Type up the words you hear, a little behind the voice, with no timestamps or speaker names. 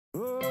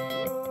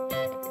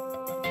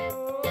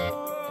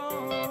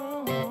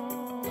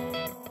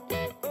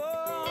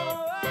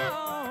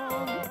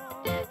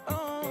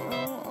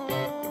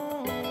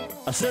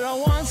I said I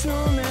want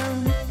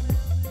snowmen.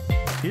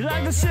 You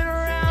like to sit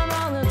around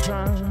all the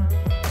time,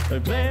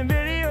 like playing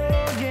video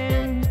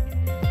games.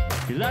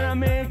 You like to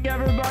make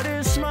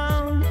everybody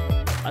smile.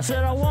 I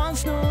said I want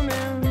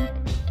snowmen.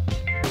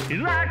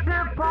 You like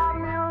hip-hop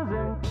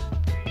music,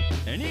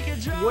 and you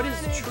can join. What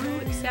is true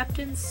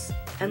acceptance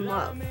and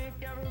love?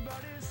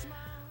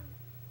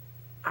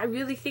 I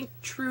really think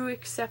true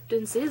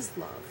acceptance is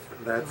love.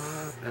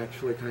 That's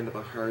actually kind of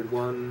a hard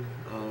one,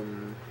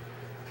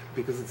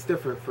 because it's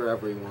different for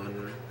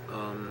everyone.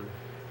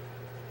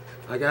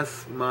 I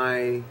guess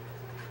my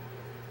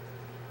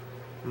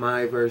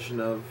version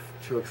of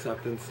true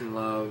acceptance and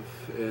love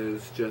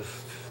is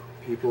just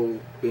people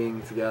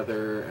being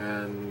together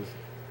and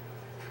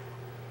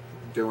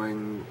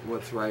doing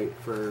what's right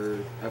for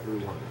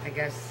everyone. I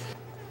guess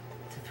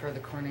to throw the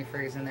corny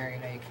phrase in there, you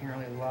know, you can't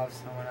really love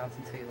someone else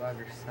until you love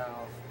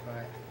yourself,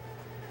 but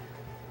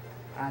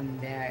on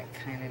that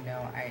kind of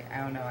note, I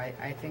don't know,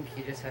 I think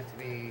you just have to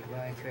be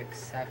willing to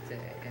accept it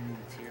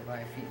into your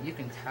life. You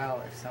can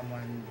tell if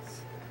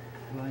someone's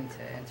willing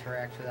to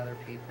interact with other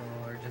people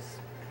or just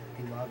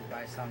be loved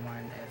by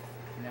someone if,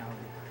 you know,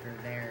 they're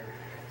there.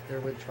 If they're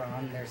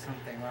withdrawn, there's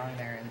something wrong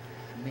there, and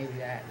maybe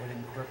that would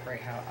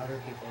incorporate how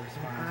other people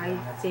respond to them.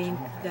 I think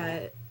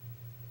that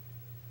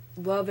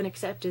love and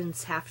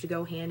acceptance have to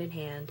go hand in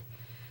hand.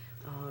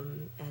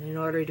 And in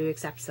order to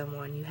accept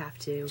someone, you have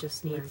to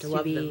just need to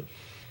love them.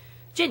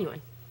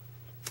 Genuine.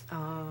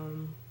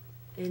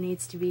 It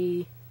needs to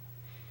be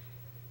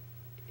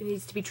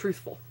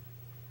truthful.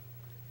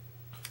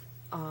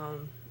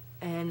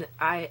 And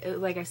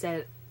like I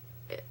said,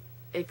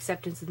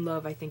 acceptance and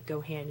love, I think,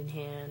 go hand in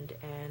hand.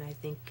 And I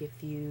think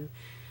if you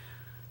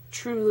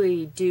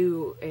truly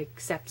do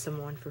accept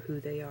someone for who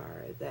they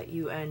are, that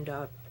you end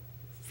up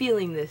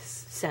feeling this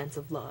sense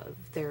of love.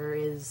 There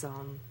is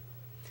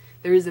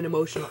an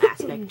emotional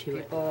aspect to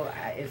it. People,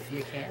 if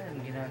you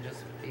can, you know,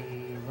 just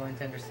be willing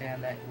to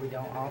understand that we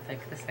don't all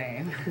think the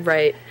same.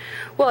 Right.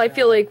 Well, I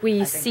feel like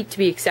we seek to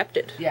be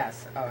accepted.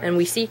 Yes. Oh, and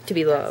we seek to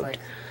be loved.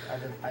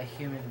 It's like a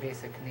human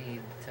basic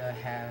need to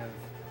have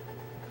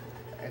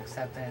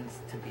acceptance,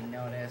 to be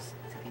noticed,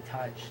 to be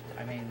touched.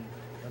 I mean,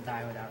 you'll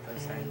die without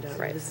those things.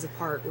 Right. This is a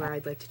part where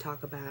I'd like to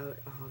talk about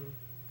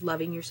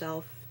loving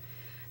yourself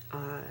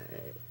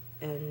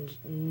and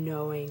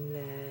knowing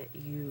that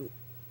you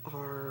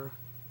are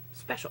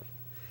special.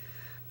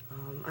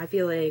 I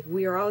feel like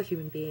we are all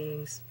human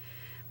beings.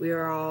 We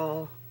are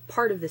all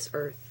part of this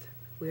earth.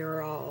 We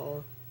are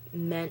all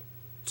meant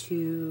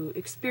to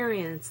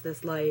experience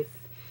this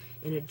life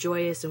in a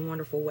joyous and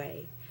wonderful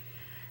way.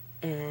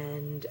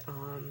 And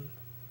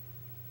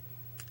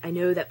I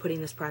know that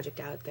putting this project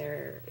out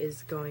there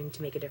is going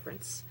to make a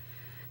difference.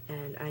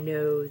 And I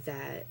know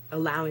that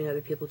allowing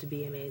other people to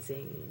be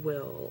amazing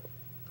will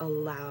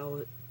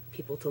allow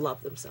people to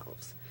love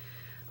themselves.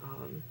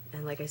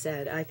 And like I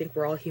said, I think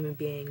we're all human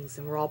beings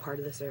and we're all part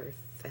of this earth,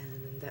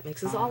 and that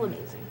makes us all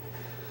amazing.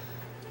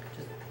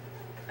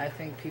 I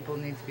think people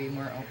need to be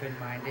more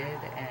open-minded,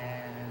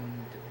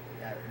 and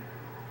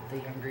the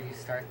younger you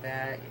start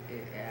that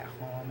at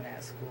home and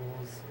at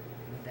schools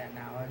with that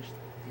knowledge,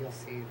 you'll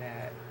see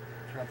that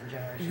throughout the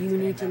generations. You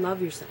need to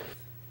love yourself,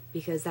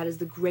 because that is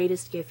the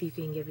greatest gift you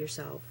can give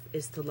yourself,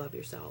 is to love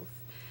yourself.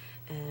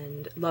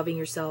 And loving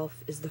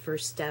yourself is the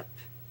first step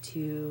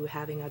to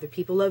having other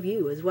people love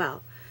you as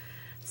well.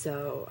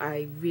 So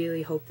I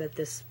really hope that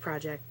this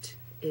project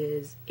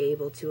is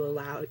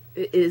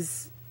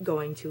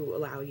going to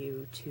allow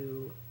you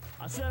to.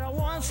 I said I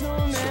want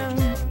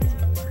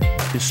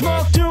snowmen. You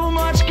smoke too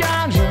much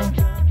ganja.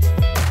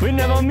 We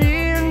never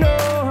mean no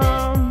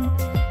harm.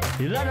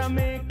 You let 'em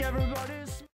make